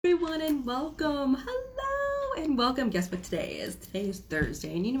everyone, and welcome. Hello, and welcome. Guess what today is? Today is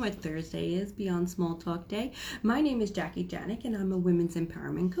Thursday, and you know what Thursday is? Beyond Small Talk Day. My name is Jackie Janik, and I'm a women's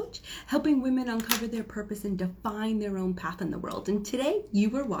empowerment coach, helping women uncover their purpose and define their own path in the world. And today,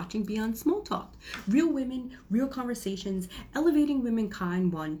 you are watching Beyond Small Talk. Real women, real conversations, elevating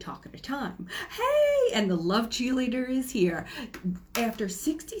womankind one talk at a time. Hey, and the Love Cheerleader is here. After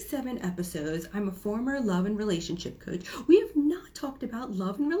 67 episodes, I'm a former love and relationship coach. We have not talked about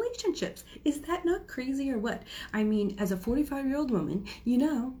love and relationships. Is that not crazy or what? I mean, as a 45-year-old woman, you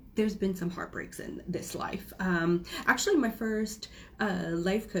know, there's been some heartbreaks in this life. Actually, my first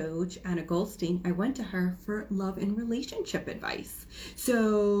life coach, Anna Goldstein, I went to her for love and relationship advice.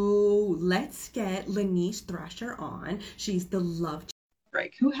 So let's get Lanice Thrasher on. She's the love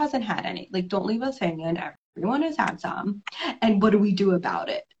break. Who hasn't had any? Like, don't leave us hanging. Everyone has had some. And what do we do about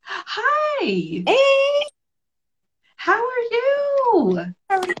it? Hi. Hey, How are you?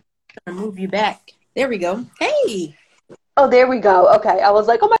 I'm gonna move you back. There we go. Hey. Oh, there we go. Okay. I was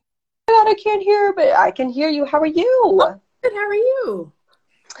like, oh my God, I can't hear, but I can hear you. How are you? Oh, good. How are you?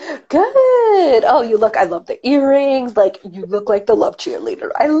 Good. Oh, I love the earrings. Like, you look like the love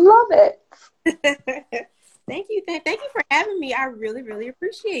cheerleader. I love it. Thank you. Thank you for having me. I really, really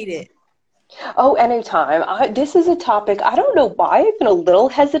appreciate it. Oh, anytime. This is a topic, I don't know why I've been a little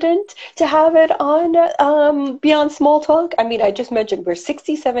hesitant to have it on Beyond Small Talk. I mean, I just mentioned we're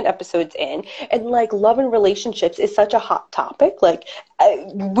 67 episodes in, and like love and relationships is such a hot topic. Like,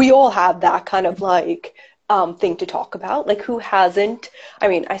 we all have that kind of like thing to talk about. Like, who hasn't? I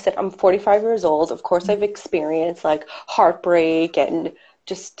mean, I said I'm 45 years old. Of course, I've experienced like heartbreak and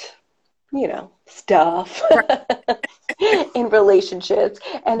just, stuff in relationships.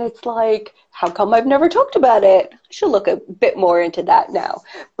 And it's like, how come I've never talked about it? I should look a bit more into that now.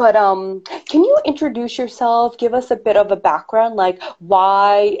 But can you introduce yourself? Give us a bit of a background, like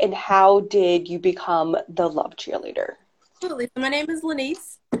why and how did you become the love cheerleader? Absolutely. So my name is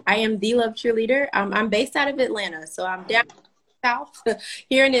Lanice. I am the love cheerleader. I'm based out of Atlanta, so I'm down south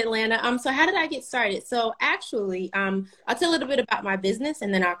here in Atlanta. So how did I get started? So actually, I'll tell a little bit about my business,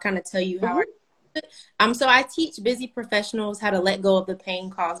 and then I'll kind of tell you how I so I teach busy professionals how to let go of the pain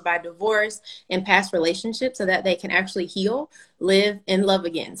caused by divorce and past relationships so that they can actually heal, live, and love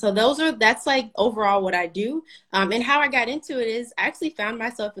again. So that's like overall what I do. And how I got into it is I actually found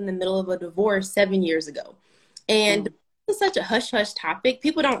myself in the middle of a divorce 7 years ago. And it's such a hush-hush topic.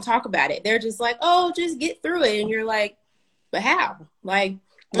 People don't talk about it. They're just like, oh, just get through it. And you're like, but how? Like,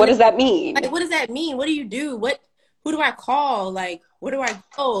 what does that mean? Like, what does that mean? What do you do? Who do I call? Like, where do I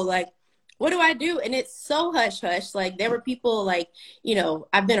go? Like, what do I do? And it's so hush-hush. Like, there were people like,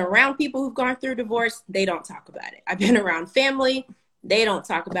 I've been around people who've gone through divorce. They don't talk about it. I've been around family. They don't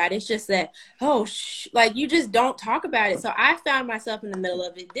talk about it. It's just that, like, you just don't talk about it. So I found myself in the middle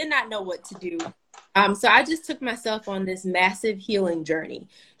of it, did not know what to do. So I just took myself on this massive healing journey.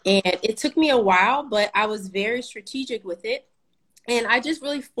 And it took me a while, but I was very strategic with it. And I just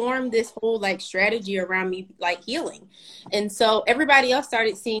really formed this whole like strategy around me, like healing. And so everybody else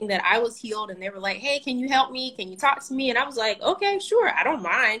started seeing that I was healed, and they were like, hey, can you help me? Can you talk to me? And I was like, okay, sure. I don't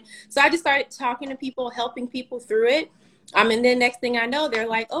mind. So I just started talking to people, helping people through it. And then next thing I know, they're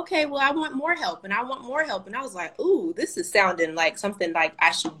like, okay, well, I want more help, and I want more help. And I was like, ooh, this is sounding like something like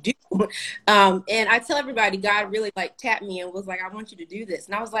I should do. And I tell everybody, God really like tapped me and was like, I want you to do this.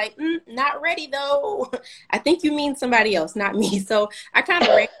 And I was like, not ready though. I think you mean somebody else, not me. So I kind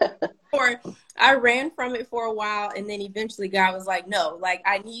of ran from it for a while. And then eventually God was like, no, like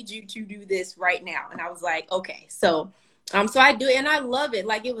I need you to do this right now. And I was like, okay. So I do it, and I love it.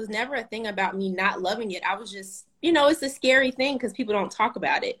 Like, it was never a thing about me not loving it. I was just, it's a scary thing because people don't talk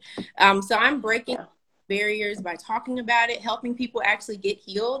about it. So I'm breaking barriers by talking about it, helping people actually get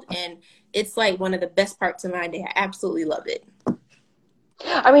healed. And it's like one of the best parts of my day. I absolutely love it.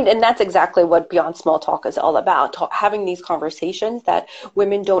 I mean, and that's exactly what Beyond Small Talk is all about, having these conversations that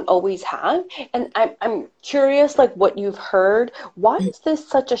women don't always have. And I'm curious, like, what you've heard. Why is this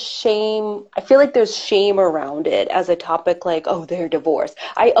such a shame? I feel like there's shame around it as a topic, like, oh, they're divorced.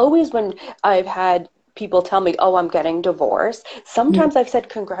 When I've had people tell me, oh, I'm getting divorced, sometimes I've said,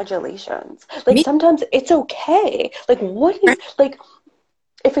 congratulations. Like, sometimes it's okay. Like, what is, like,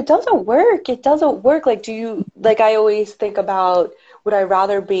 if it doesn't work, it doesn't work. Like, I always think about, would I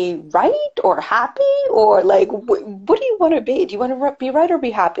rather be right or happy, or like, what do you want to be? Do you want to be right or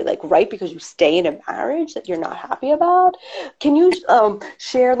be happy? Like, right because you stay in a marriage that you're not happy about? Can you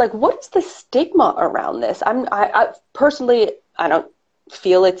share, like, what's the stigma around this? I personally, I don't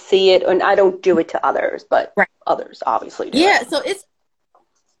feel it, see it, and I don't do it to others, but others obviously do. Yeah, so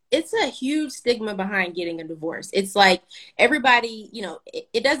it's a huge stigma behind getting a divorce. It's like everybody,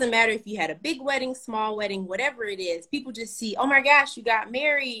 it doesn't matter if you had a big wedding, small wedding, whatever it is. People just see, oh my gosh, you got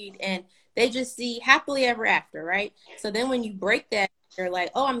married, and they just see happily ever after, right? So then when you break that, they're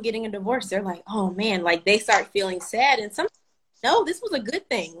like, oh, I'm getting a divorce. They're like, oh man, like they start feeling sad. And some, no, this was a good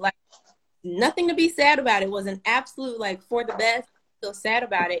thing. Like nothing to be sad about. It was an absolute like for the best. Feel sad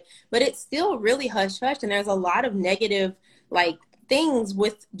about it, but it's still really hush hush. And there's a lot of negative like things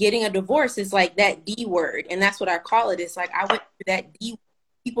with getting a divorce. Is like that D word, and that's what I call it. It's like I went through that D.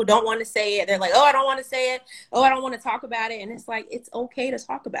 People don't want to say it. They're like, oh, I don't want to say it. Oh, I don't want to talk about it. And it's like, it's okay to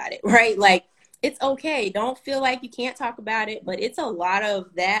talk about it, right? Like, it's okay. Don't feel like you can't talk about it, but it's a lot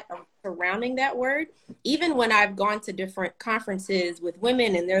of that surrounding that word. Even when I've gone to different conferences with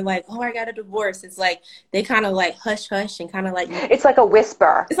women and they're like, oh, I got a divorce. It's like, they kind of like hush hush and kind of like. It's like a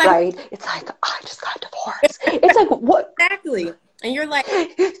whisper, it's like, right? It's like, I just got divorced. It's like, what? Exactly. And you're like,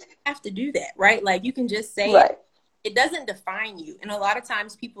 you have to do that, right? Like you can just say right. It doesn't define you. And a lot of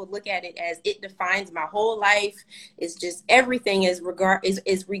times people look at it as it defines my whole life. It's just everything is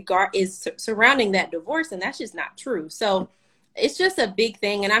surrounding that divorce. And that's just not true. So it's just a big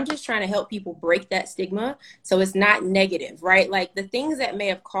thing. And I'm just trying to help people break that stigma. So it's not negative, right? Like the things that may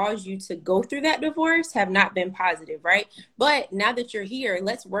have caused you to go through that divorce have not been positive, right? But now that you're here,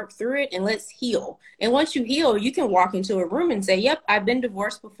 let's work through it and let's heal. And once you heal, you can walk into a room and say, yep, I've been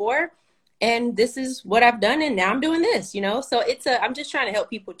divorced before. And this is what I've done, and now I'm doing this, So I'm just trying to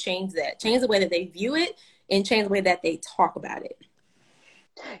help people change the way that they view it and change the way that they talk about it.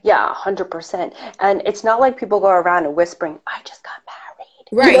 Yeah, 100%. And it's not like people go around and whispering, I just got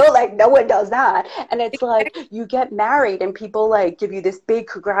married. Right. Like no one does that. And it's like you get married and people like give you this big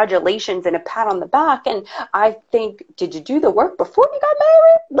congratulations and a pat on the back. And I think, did you do the work before you got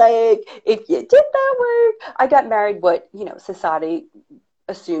married? Like if you did that work, I got married what, society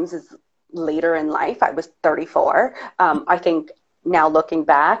assumes is later in life. I was 34. I think now looking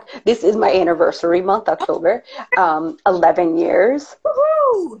back, this is my anniversary month, October, 11 years.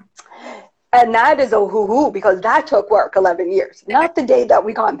 Woohoo! And that is a hoo-hoo because that took work, 11 years, not the day that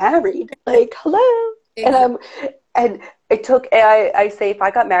we got married. Like, hello. Exactly. And it took, I say if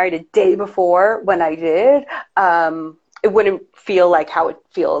I got married a day before when I did, it wouldn't feel like how it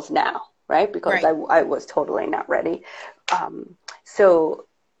feels now, right? Because right. I was totally not ready. So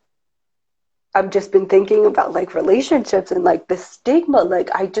I've just been thinking about like relationships and like the stigma. Like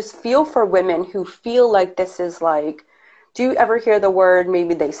I just feel for women who feel like this is like, do you ever hear the word,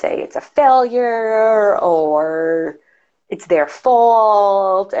 maybe they say it's a failure or it's their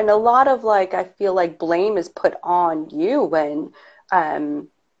fault? And a lot of like, I feel like blame is put on you when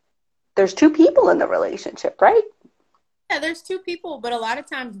there's two people in the relationship, right? Yeah, there's two people, but a lot of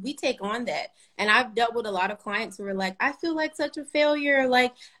times we take on that. And I've dealt with a lot of clients who are like, I feel like such a failure.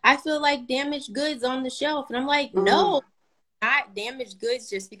 Like, I feel like damaged goods on the shelf. And I'm like, no, not damaged goods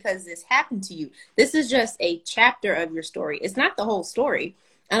just because this happened to you. This is just a chapter of your story. It's not the whole story.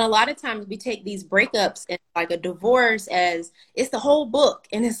 And a lot of times we take these breakups and like a divorce as it's the whole book.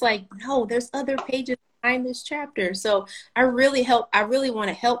 And it's like, no, there's other pages behind this chapter. So I really want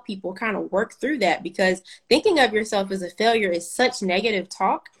to help people kind of work through that, because thinking of yourself as a failure is such negative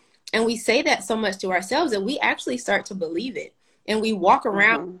talk. And we say that so much to ourselves that we actually start to believe it. And we walk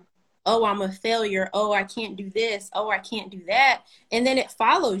around, oh, I'm a failure. Oh, I can't do this. Oh, I can't do that. And then it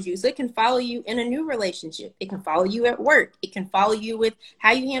follows you. So it can follow you in a new relationship. It can follow you at work. It can follow you with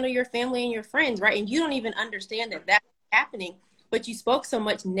how you handle your family and your friends, right? And you don't even understand that that's happening, but you spoke so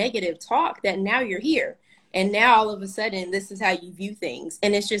much negative talk that now you're here. And now all of a sudden, this is how you view things.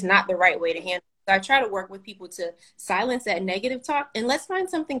 And it's just not the right way to handle it. So I try to work with people to silence that negative talk and let's find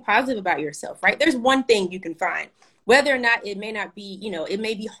something positive about yourself, right? There's one thing you can find. Whether or not it may not be, it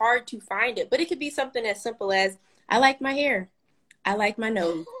may be hard to find it, but it could be something as simple as, I like my hair. I like my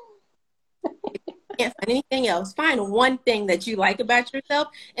nose. If you can't find anything else, find one thing that you like about yourself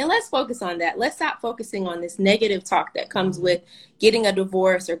and let's focus on that. Let's stop focusing on this negative talk that comes with getting a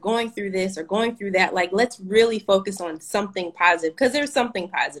divorce or going through this or going through that. Like, let's really focus on something positive because there's something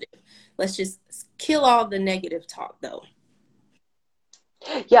positive. Let's just kill all the negative talk though.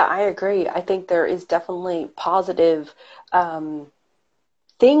 Yeah, I agree. I think there is definitely positive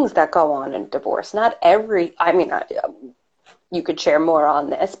things that go on in divorce. Not every, you could share more on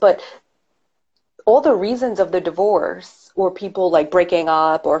this, but all the reasons of the divorce or people like breaking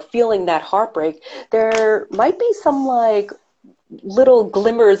up or feeling that heartbreak, there might be some like little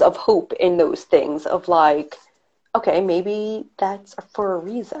glimmers of hope in those things of like, okay, maybe that's for a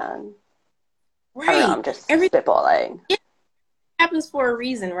reason. Right. I don't know, I'm just spitballing. Yeah. happens for a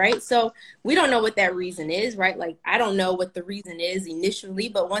reason, right? So we don't know what that reason is, right? Like, I don't know what the reason is initially,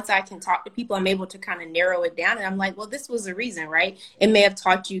 but once I can talk to people, I'm able to kind of narrow it down. And I'm like, well, this was the reason, right? It may have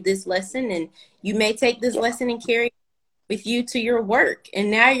taught you this lesson, and you may take this lesson and carry it with you to your work.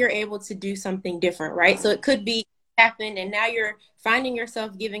 And now you're able to do something different, right? So it could be happened, and now you're finding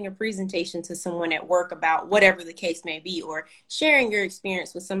yourself giving a presentation to someone at work about whatever the case may be, or sharing your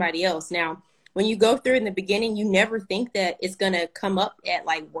experience with somebody else. Now, when you go through in the beginning, you never think that it's going to come up at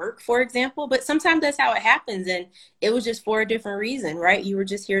like work, for example, but sometimes that's how it happens. And it was just for a different reason, right? You were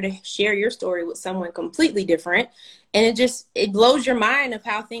just here to share your story with someone completely different. And it blows your mind of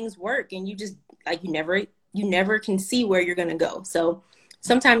how things work. And you just like, you never can see where you're going to go. So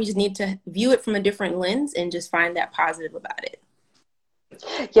sometimes you just need to view it from a different lens and just find that positive about it.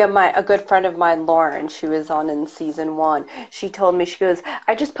 Yeah, a good friend of mine, Lauren, she was on in season 1. She told me, she goes,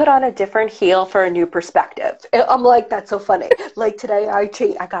 I just put on a different heel for a new perspective. And I'm like, that's so funny. Like today, I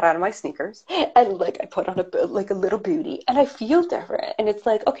got out of my sneakers and like I put on a little booty, and I feel different. And it's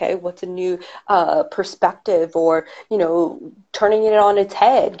like, okay, what's a new perspective, or turning it on its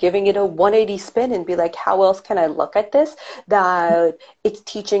head, giving it a 180 spin, and be like, how else can I look at this that it's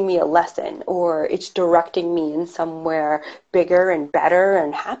teaching me a lesson, or it's directing me in somewhere bigger and better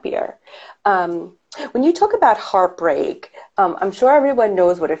and happier. When you talk about heartbreak, I'm sure everyone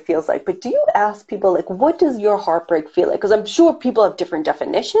knows what it feels like, but do you ask people, like, what does your heartbreak feel like? Because I'm sure people have different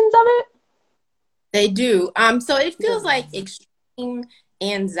definitions of it. They do. So it feels like extreme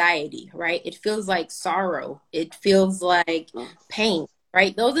anxiety, right? It feels like sorrow. It feels like pain,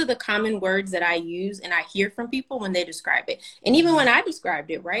 right? Those are the common words that I use and I hear from people when they describe it. And even when I described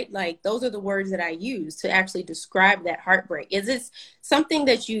it, right? Like those are the words that I use to actually describe that heartbreak. Is this something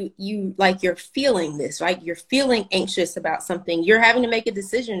that you like, you're feeling this, right? You're feeling anxious about something. You're having to make a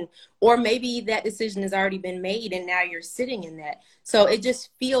decision, or maybe that decision has already been made and now you're sitting in that. So it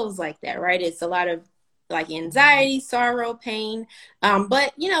just feels like that, right? It's a lot of like anxiety, sorrow, pain.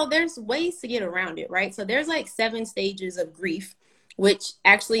 But there's ways to get around it, right? So there's like 7 stages of grief, which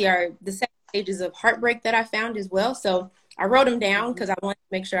actually are the 7 stages of heartbreak that I found as well. So I wrote them down because I wanted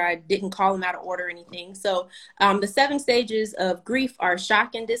to make sure I didn't call them out of order or anything. So the 7 stages of grief are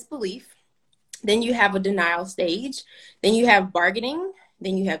shock and disbelief. Then you have a denial stage. Then you have bargaining.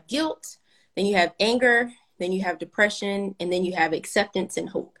 Then you have guilt. Then you have anger. Then you have depression. And then you have acceptance and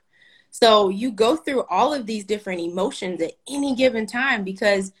hope. So you go through all of these different emotions at any given time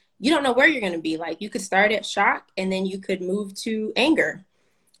because you don't know where you're going to be. Like you could start at shock and then you could move to anger.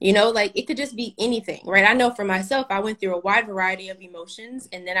 Like it could just be anything, right? I know for myself, I went through a wide variety of emotions,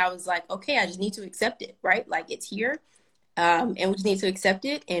 and then I was like, okay, I just need to accept it, right? Like it's here, and we just need to accept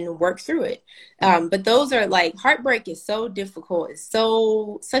it and work through it. But those are like, heartbreak is so difficult. It's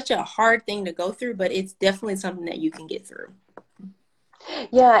such a hard thing to go through, but it's definitely something that you can get through.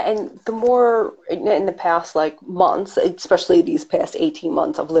 Yeah, and the more in the past months, especially these past 18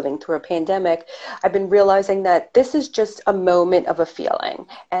 months of living through a pandemic, I've been realizing that this is just a moment of a feeling.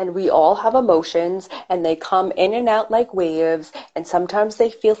 And we all have emotions, and they come in and out like waves. And sometimes they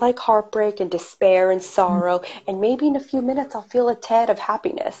feel like heartbreak and despair and sorrow. And maybe in a few minutes, I'll feel a tad of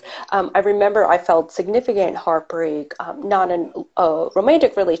happiness. I remember I felt significant heartbreak, not in a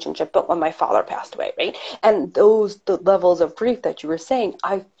romantic relationship, but when my father passed away, right? And the levels of grief that you were saying,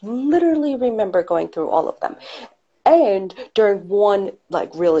 I literally remember going through all of them. And during one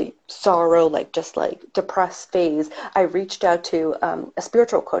really sorrow, just depressed phase, I reached out to a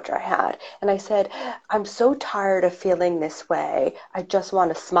spiritual coach I had, and I said, I'm so tired of feeling this way. I just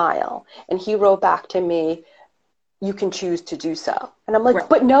want to smile. And he wrote back to me, you can choose to do so. And I'm like, right.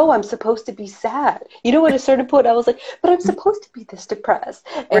 But no, I'm supposed to be sad. At a certain point, I was like, but I'm supposed to be this depressed.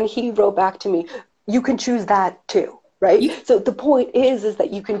 And he wrote back to me, you can choose that too. Right? So the point is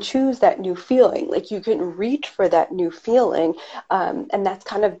that you can choose that new feeling. Like you can reach for that new feeling. And that's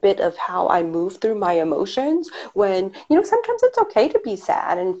kind of a bit of how I move through my emotions when, sometimes it's okay to be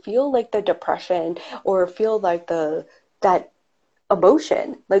sad and feel like the depression or feel like that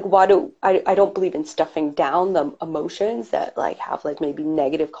emotion. Like I don't believe in stuffing down the emotions that have maybe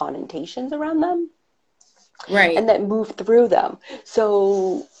negative connotations around them. Right. And then move through them.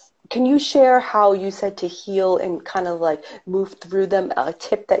 So can you share how you said to heal and kind of move through them, a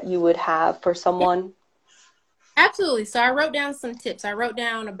tip that you would have for someone? Absolutely. So I wrote down some tips. I wrote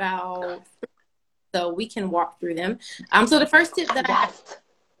down about, so we can walk through them. So the first tip that I have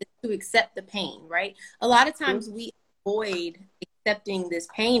is to accept the pain, right? A lot of times we avoid accepting this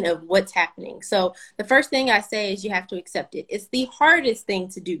pain of what's happening. So the first thing I say is you have to accept it. It's the hardest thing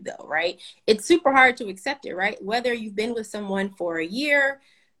to do though, right? It's super hard to accept it, right? Whether you've been with someone for a year,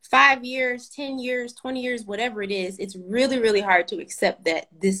 5 years, 10 years, 20 years, whatever it is, it's really, really hard to accept that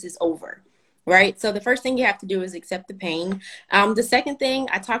this is over. Right. So the first thing you have to do is accept the pain. The second thing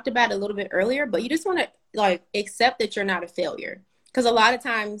I talked about a little bit earlier, but you just want to like accept that you're not a failure. Because a lot of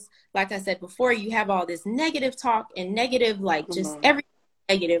times, like I said before, you have all this negative talk and negative, like just everything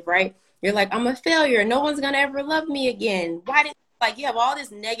negative, right? You're like, I'm a failure. No one's going to ever love me again. Why did like you have all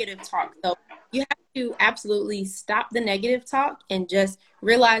this negative talk? So you have to absolutely stop the negative talk and just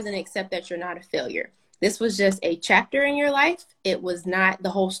realize and accept that you're not a failure. This was just a chapter in your life. It was not the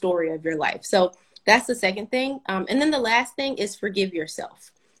whole story of your life. So that's the second thing. And then the last thing is forgive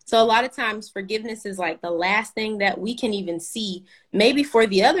yourself. So a lot of times forgiveness is like the last thing that we can even see, maybe for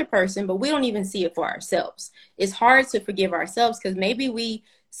the other person, but we don't even see it for ourselves. It's hard to forgive ourselves because maybe we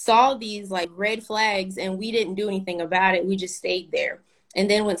saw these like red flags and we didn't do anything about it. We just stayed there. And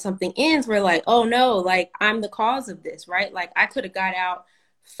then when something ends, we're like, oh no, like I'm the cause of this, right? Like I could have got out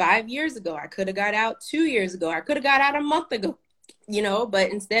 5 years ago. I could have got out 2 years ago. I could have got out a month ago, you know, but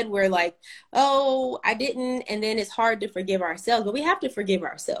instead we're like, oh, I didn't. And then it's hard to forgive ourselves, but we have to forgive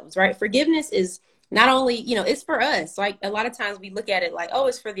ourselves, right? Forgiveness is not only, you know, it's for us. Like a lot of times we look at it like, oh,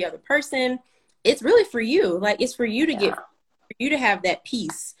 it's for the other person. It's really for you. Like it's for you to get, for you to have that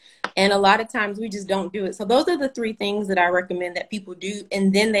peace. And a lot of times we just don't do it. So those are the 3 things that I recommend that people do.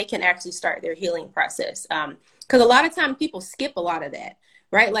 And then they can actually start their healing process. Because a lot of times people skip a lot of that,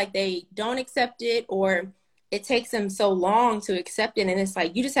 right? Like they don't accept it, or it takes them so long to accept it. And it's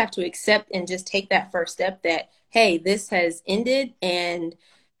like, you just have to accept and just take that first step that, hey, this has ended and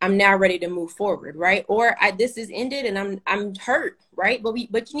I'm now ready to move forward. Right. Or this is ended and I'm hurt. Right. But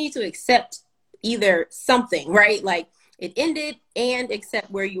you need to accept either something, right? Like it ended, and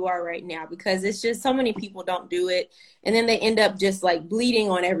accept where you are right now, because it's just so many people don't do it. And then they end up just like bleeding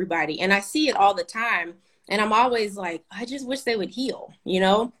on everybody. And I see it all the time. And I'm always like, I just wish they would heal, you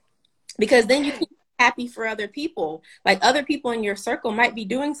know, because then you can be happy for other people. Like other people in your circle might be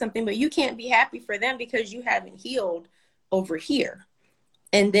doing something, but you can't be happy for them because you haven't healed over here.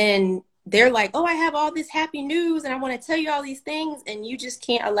 And then they're like, oh, I have all this happy news and I want to tell you all these things. And you just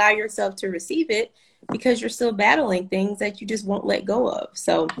can't allow yourself to receive it because you're still battling things that you just won't let go of.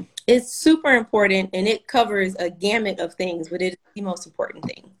 So it's super important, and it covers a gamut of things, but it's the most important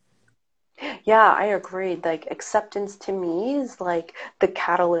thing. Yeah, I agree. Like acceptance to me is like the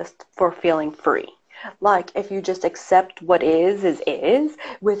catalyst for feeling free. Like if you just accept what is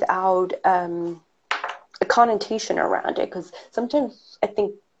without a connotation around it. Because sometimes I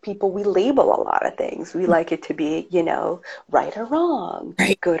think people, we label a lot of things. We like it to be, you know, right or wrong,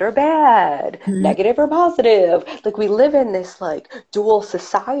 Right. good or bad, negative or positive. Like we live in this like dual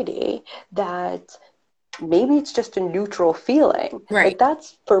society that maybe it's just a neutral feeling. Right. Like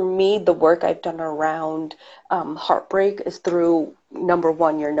that's, for me, the work I've done around heartbreak is through, number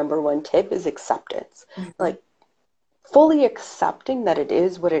one, your number one tip is acceptance. Like fully accepting that it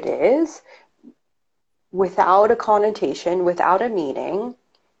is what it is without a connotation, without a meaning,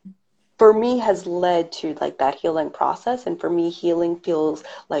 for me has led to like that healing process. And for me, healing feels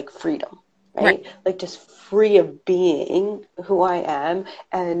like freedom, right? Like just free of being who I am.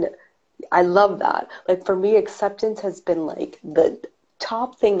 And I love that. Like for me, acceptance has been like the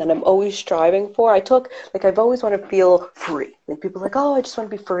top thing that I'm always striving for. I've always want to feel free. Like people are like, oh, I just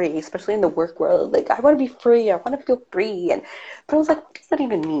want to be free, especially in the work world. Like I want to be free. I want to feel free. But I was like, what does that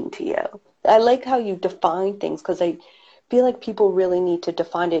even mean to you? I like how you define things, because I feel like people really need to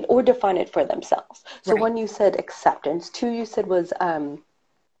define it, or define it for themselves. So when you said acceptance, 2 you said was the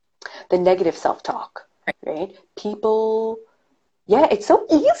negative self-talk, right? People, yeah, it's so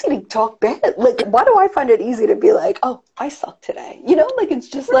easy to talk bad. Like, why do I find it easy to be like, oh, I suck today? You know, like it's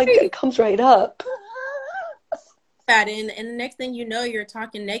just like it comes right up. And the next thing you know, you're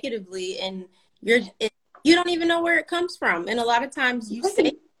talking negatively, and you don't even know where it comes from. And a lot of times you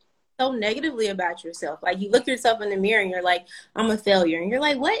say so negatively about yourself. Like you look yourself in the mirror and you're like, I'm a failure. And you're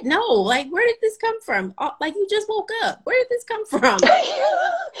like, what? No, like, where did this come from? Like you just woke up. Where did this come from?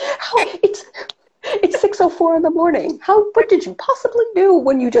 It's 6:04 in the morning. What did you possibly do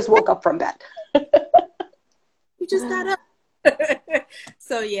when you just woke up from bed? You just got up.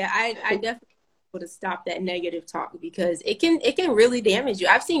 So yeah, I definitely want to stop that negative talk, because it can really damage you.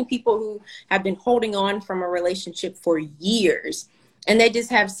 I've seen people who have been holding on from a relationship for years, and they just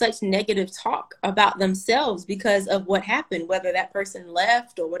have such negative talk about themselves because of what happened, whether that person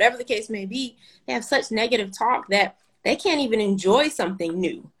left or whatever the case may be. They have such negative talk that they can't even enjoy something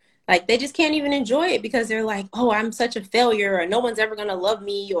new. Like they just can't even enjoy it because they're like, oh, I'm such a failure, or no one's ever going to love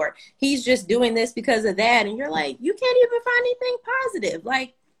me, or he's just doing this because of that. And you're like, you can't even find anything positive.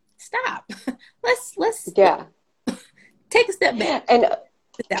 Like, stop. Let's take a step back. And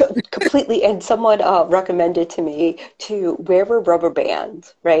Completely. And someone recommended to me to wear a rubber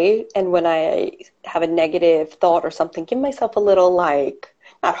band, right? And when I have a negative thought or something, give myself a little like,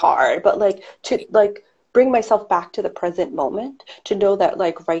 not hard, but like to like bring myself back to the present moment to know that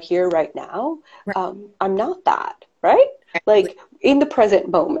like right here, right now, Right. I'm not that, right? Like in the present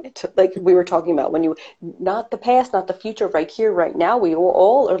moment, like we were talking about when you, not the past, not the future, right here, right now, we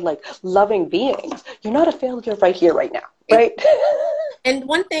all are like loving beings. You're not a failure right here, right now, right? And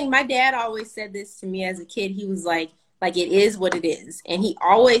one thing, my dad always said this to me as a kid. He was like it is what it is, and he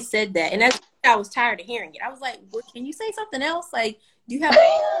always said that. And as a kid, I was tired of hearing it. I was like, well, can you say something else? Like, do you have?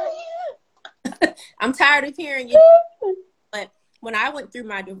 I'm tired of hearing it. But when I went through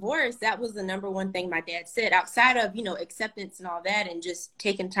my divorce, that was the number one thing my dad said. Outside of acceptance and all that, and just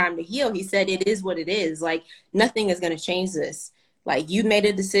taking time to heal, he said it is what it is. Like nothing is going to change this. Like you made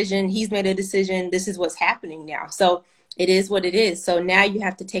a decision, he's made a decision. This is what's happening now. So it is what it is. So now you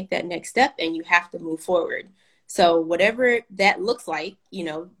have to take that next step and you have to move forward. So whatever that looks like,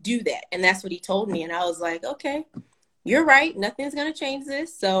 do that. And that's what he told me. And I was like, okay, you're right. Nothing's going to change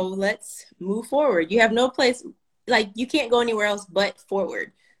this. So let's move forward. You have no place, like you can't go anywhere else but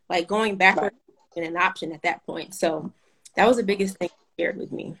forward. Like going backward isn't an option at that point. So that was the biggest thing he shared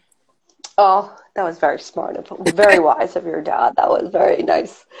with me. Oh, that was very smart very wise of your dad. That was very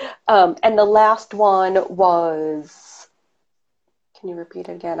nice. And the last one was, can you repeat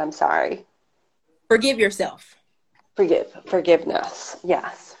it again? I'm sorry. Forgive yourself. Forgiveness.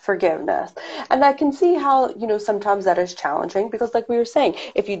 Yes, forgiveness. And I can see how, sometimes that is challenging because like we were saying,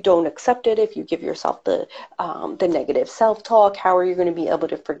 if you don't accept it, if you give yourself the negative self-talk, how are you going to be able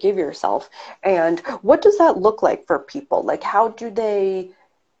to forgive yourself? And what does that look like for people? Like how do they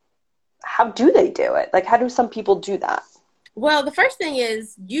do it? Like how do some people do that? Well, the first thing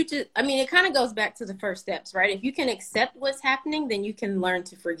is it kind of goes back to the first steps, right? If you can accept what's happening, then you can learn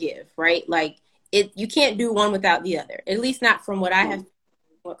to forgive, right? Like you can't do one without the other, at least not from what I have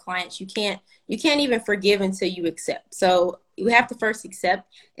with clients. You can't even forgive until you accept. So you have to first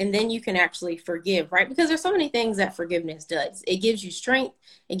accept and then you can actually forgive, right? Because there's so many things that forgiveness does. It gives you strength,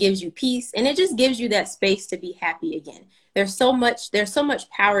 it gives you peace, and it just gives you that space to be happy again. There's so much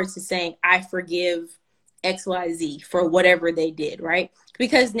power to saying, I forgive XYZ for whatever they did, right?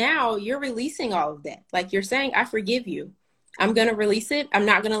 Because now you're releasing all of that. Like you're saying, I forgive you. I'm going to release it. I'm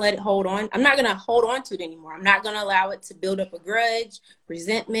not going to let it hold on. I'm not going to hold on to it anymore. I'm not going to allow it to build up a grudge,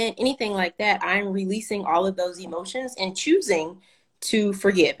 resentment, anything like that. I'm releasing all of those emotions and choosing to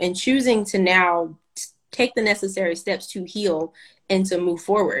forgive and choosing to now take the necessary steps to heal and to move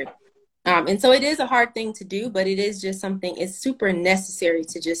forward. And so it is a hard thing to do, but it is just something, it's super necessary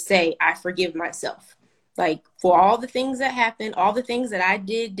to just say, I forgive myself. Like for all the things that happened, all the things that I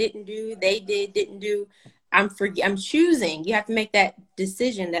did, didn't do, they did, didn't do, I'm choosing. You have to make that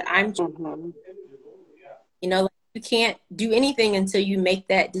decision that I'm choosing. Like you can't do anything until you make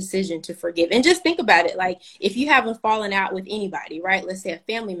that decision to forgive. And just think about it. Like if you haven't fallen out with anybody, right? Let's say a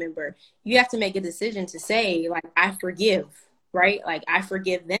family member, you have to make a decision to say like, I forgive, right? Like I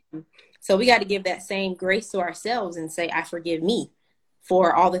forgive them. So we got to give that same grace to ourselves and say, I forgive me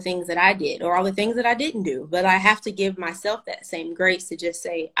for all the things that I did or all the things that I didn't do. But I have to give myself that same grace to just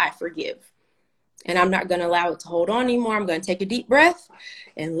say, I forgive. And I'm not going to allow it to hold on anymore. I'm going to take a deep breath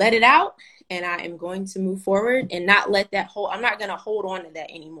and let it out. And I am going to move forward and not let that I'm not going to hold on to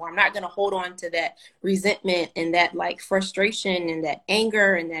that anymore. I'm not going to hold on to that resentment and that like frustration and that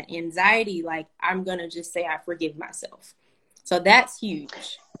anger and that anxiety. Like I'm going to just say, I forgive myself. So that's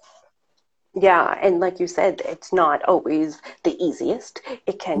huge. Yeah, and like you said, it's not always the easiest.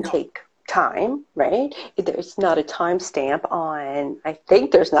 It can take time, right? There's not a timestamp on, I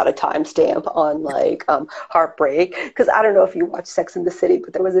think there's not a timestamp on like heartbreak, because I don't know if you watch Sex and the City,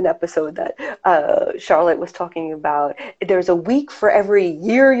 but there was an episode that Charlotte was talking about. There's a week for every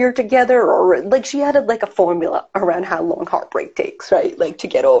year you're together, or like she had like a formula around how long heartbreak takes, right? Like to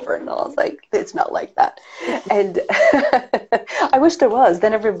get over, and I was like, it's not like that. And I wish there was.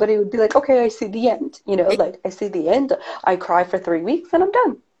 Then everybody would be like, okay, I see the end. Like I see the end. I cry for 3 weeks and I'm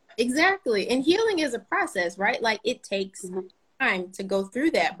done. Exactly. And healing is a process, right? Like it takes time to go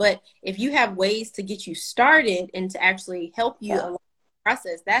through that. But if you have ways to get you started and to actually help you along the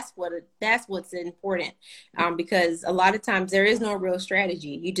process, that's what's important. Because a lot of times there is no real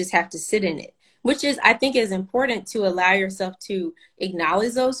strategy. You just have to sit in it, which is, I think, is important to allow yourself to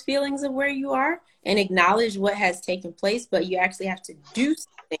acknowledge those feelings of where you are and acknowledge what has taken place, but you actually have to do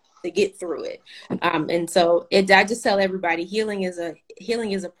something to get through it. And so I just tell everybody, healing is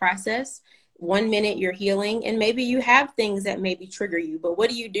a process. one minute you're healing, and maybe you have things that maybe trigger you, but what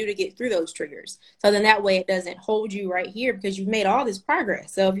do you do to get through those triggers? So then that way it doesn't hold you right here, because you've made all this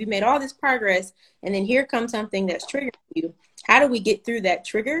progress. So if you made all this progress and then here comes something that's triggering you, how do we get through that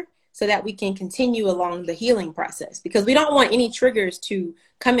trigger so that we can continue along the healing process? Because we don't want any triggers to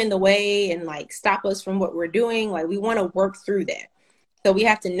come in the way and like stop us from what we're doing. Like we want to work through that. So we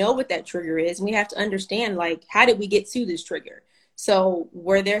have to know what that trigger is, and we have to understand, like, how did we get to this trigger? So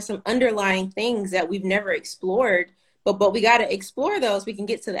were there some underlying things that we've never explored, but we got to explore those. We can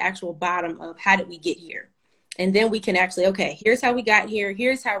get to the actual bottom of how did we get here? And then we can actually, okay, here's how we got here.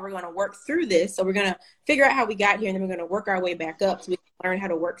 Here's how we're going to work through this. So we're going to figure out how we got here, and then we're going to work our way back up so we can learn how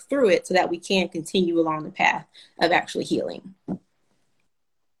to work through it so that we can continue along the path of actually healing.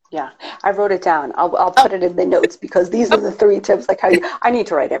 Yeah, I wrote it down. I'll put it in the notes, because these are the 3 tips. Like I need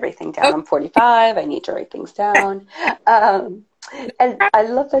to write everything down. I'm 45. I need to write things down. And I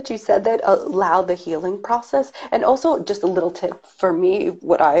love that you said that, allow the healing process. And also, just a little tip for me,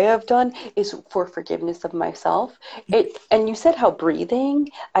 what I have done is for forgiveness of myself. And you said how breathing,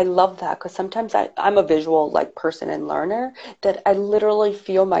 I love that, because sometimes I'm a visual like person and learner, that I literally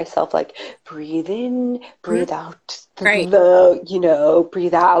feel myself like breathe in, breathe out, breathe out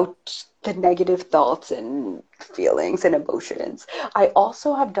the negative thoughts and feelings and emotions. I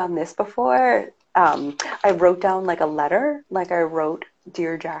also have done this before. I wrote down like a letter, like I wrote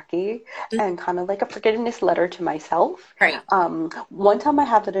Dear Jackie, and kind of like a forgiveness letter to myself. Right. One time I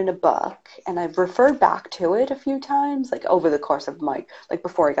have it in a book, and I've referred back to it a few times, like over the course of my, like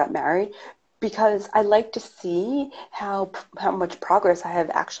before I got married, because I like to see how much progress I have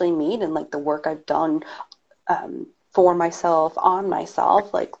actually made, and like the work I've done for myself, on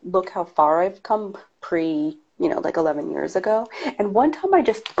myself. Like, look how far I've come like 11 years ago. And one time I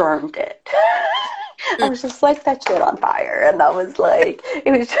just burned it. I was just like, that shit on fire. And I was like,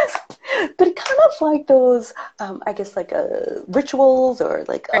 it was just, but kind of like those, I guess like rituals, or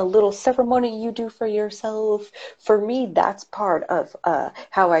like a little ceremony you do for yourself. For me, that's part of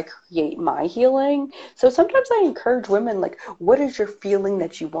how I create my healing. So sometimes I encourage women, like, what is your feeling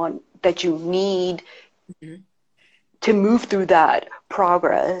that you want, that you need, to move through that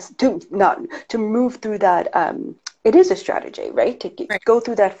progress, to move through that, it is a strategy, right? To go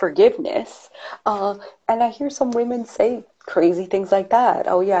through that forgiveness. And I hear some women say crazy things like that.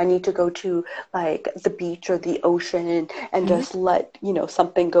 Oh yeah, I need to go to like the beach or the ocean and just let,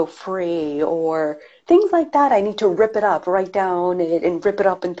 something go free, or things like that. I need to rip it up, write down it and rip it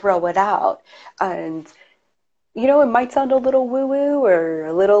up and throw it out. And it might sound a little woo-woo or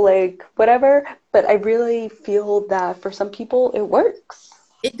a little like whatever, but I really feel that for some people it works.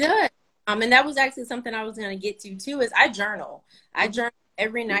 It does. And that was actually something I was going to get to too, is I journal. I journal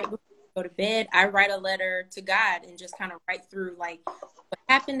every night before I go to bed. I write a letter to God and just kind of write through like what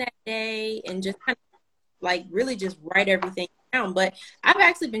happened that day, and just kind of like really just write everything down. But I've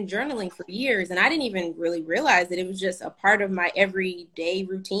actually been journaling for years, and I didn't even really realize that it was just a part of my everyday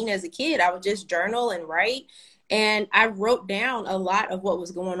routine as a kid. I would just journal and write. And I wrote down a lot of what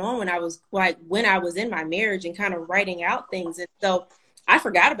was going on when I was in my marriage, and kind of writing out things. And so I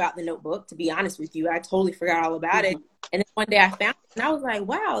forgot about the notebook, to be honest with you. I totally forgot all about it. And then one day I found it, and I was like,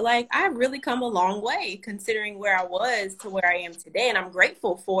 wow, like I've really come a long way considering where I was to where I am today. And I'm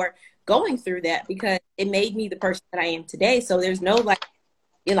grateful for going through that, because it made me the person that I am today. So there's no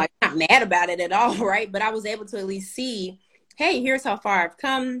I'm not mad about it at all, right? But I was able to at least see, hey, here's how far I've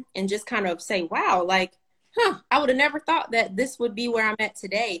come, and just kind of say, wow, like, I would have never thought that this would be where I'm at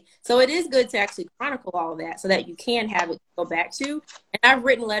today. So it is good to actually chronicle all of that so that you can have it to go back to. And I've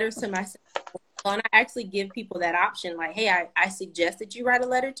written letters to myself, and I actually give people that option, like, hey, I suggest that you write a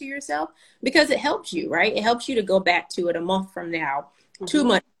letter to yourself, because it helps you, right? It helps you to go back to it a month from now, 2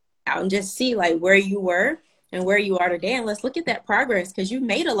 months from now, and just see like where you were and where you are today. And let's look at that progress, because you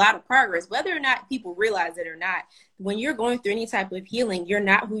made a lot of progress, whether or not people realize it or not. When you're going through any type of healing, you're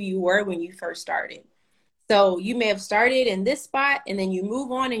not who you were when you first started. So you may have started in this spot, and then you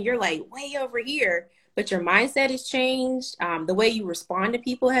move on and you're like way over here, but your mindset has changed. The way you respond to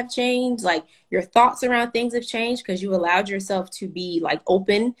people have changed. Like your thoughts around things have changed, because you allowed yourself to be like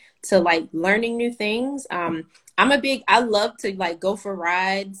open to like learning new things. I love to like go for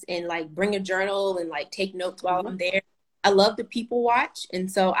rides and like bring a journal and like take notes while I'm there. I love to people watch. And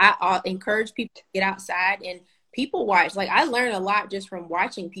so I encourage people to get outside and people watch. Like I learn a lot just from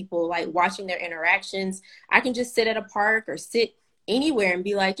watching people, like watching their interactions. I can just sit at a park or sit anywhere and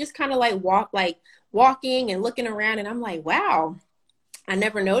be like, just kind of like walking and looking around. And I'm like, wow, I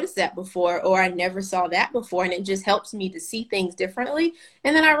never noticed that before, or I never saw that before. And it just helps me to see things differently.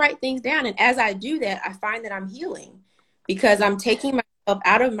 And then I write things down. And as I do that, I find that I'm healing, because I'm taking my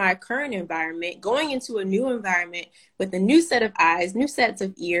out of my current environment, going into a new environment with a new set of eyes, new sets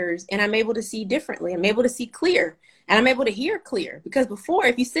of ears, and I'm able to see differently. I'm able to see clear, and I'm able to hear clear. Because before,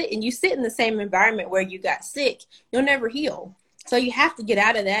 if you sit in the same environment where you got sick, you'll never heal. So you have to get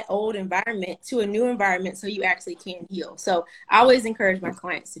out of that old environment to a new environment so you actually can heal. So I always encourage my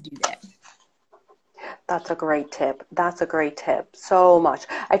clients to do that. That's a great tip. That's a great tip. So much.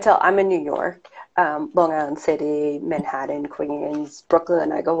 I'm in New York, Long Island City, Manhattan, Queens,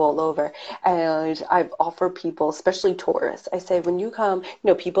 Brooklyn. I go all over. And I've offered people, especially tourists, I say, when you come,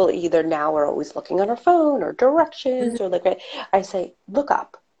 people either now are always looking on their phone or directions or I say, look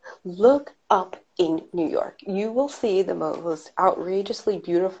up. Look up in New York. You will see the most outrageously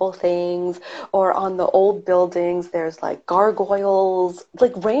beautiful things, or on the old buildings, there's like gargoyles,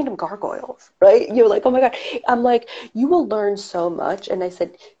 like random gargoyles, right? You're like, oh my God. I'm like, you will learn so much. And I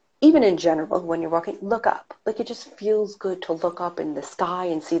said, even in general, when you're walking, look up. Like, it just feels good to look up in the sky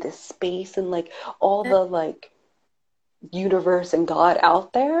and see this space and like all the like universe and God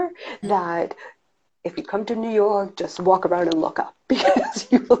out there, that if you come to New York, just walk around and look up, because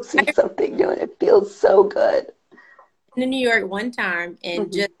you will see something new and it feels so good. In New York one time,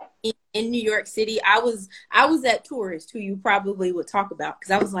 and just in New York City, I was that tourist who you probably would talk about,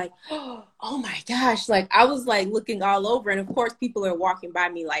 because I was like, oh my gosh, like I was like looking all over, and of course people are walking by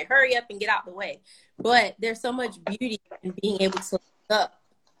me like, hurry up and get out the way. But there's so much beauty in being able to look up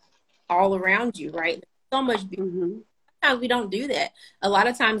all around you, right? There's so much beauty. Sometimes we don't do that. A lot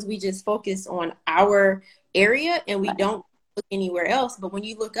of times we just focus on our area and we don't look anywhere else. But when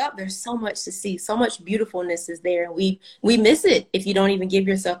you look up, there's so much to see. So much beautifulness is there. And we miss it if you don't even give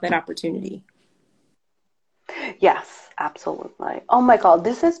yourself that opportunity. Yes, absolutely. Oh my God,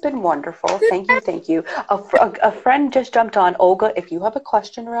 this has been wonderful. Thank you. Thank you. A friend just jumped on. Olga, if you have a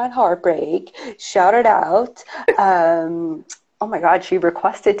question around heartbreak, shout it out. Oh my God, she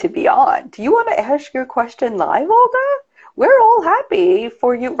requested to be on. Do you want to ask your question live, Olga? We're all happy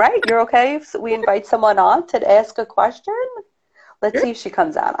for you, right? You're okay if we invite someone on to ask a question? Let's see if she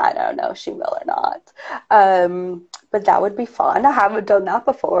comes on. I don't know if she will or not. But that would be fun. I haven't done that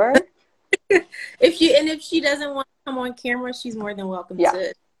before. If she doesn't want to come on camera, she's more than welcome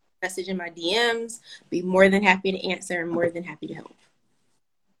to message in my DMs. Be more than happy to answer and more than happy to help.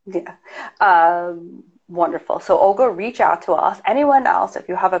 Yeah. Wonderful. So Olga, reach out to us. Anyone else, if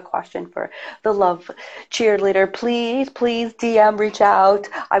you have a question for the Love Cheerleader, please DM, reach out.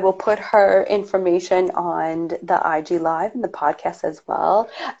 I will put her information on the IG Live and the podcast as well.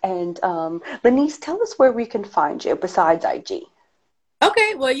 And Lanice, tell us where we can find you besides IG.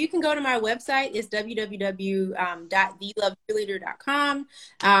 Okay, well, you can go to my website. It's www.thelovecheerleader.com.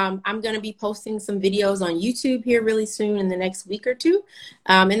 I'm going to be posting some videos on YouTube here really soon in the next week or two.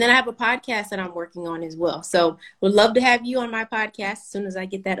 And then I have a podcast that I'm working on as well. So would love to have you on my podcast as soon as I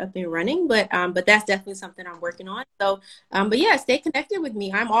get that up and running. But that's definitely something I'm working on. So, but yeah, stay connected with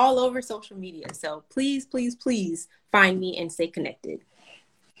me. I'm all over social media. So please find me and stay connected.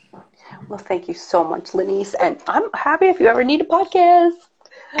 Well, thank you so much, Lanice. And I'm happy if you ever need a podcast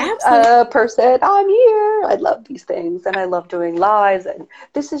person, I'm here. I love these things and I love doing lives. And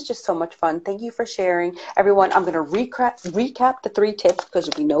this is just so much fun. Thank you for sharing. Everyone, I'm going to recap the 3 tips because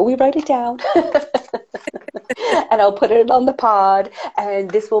we know we write it down. And I'll put it on the pod.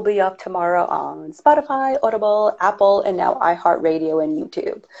 And this will be up tomorrow on Spotify, Audible, Apple, and now iHeartRadio and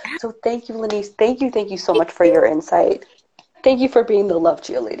YouTube. So thank you, Lanice. Thank you so much for your insight. Thank you for being the Love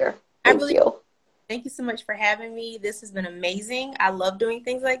Cheerleader. Thank you. Thank you so much for having me. This has been amazing. I love doing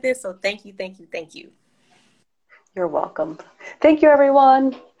things like this. So thank you. You're welcome. Thank you,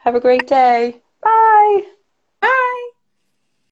 everyone. Have a great day. Bye.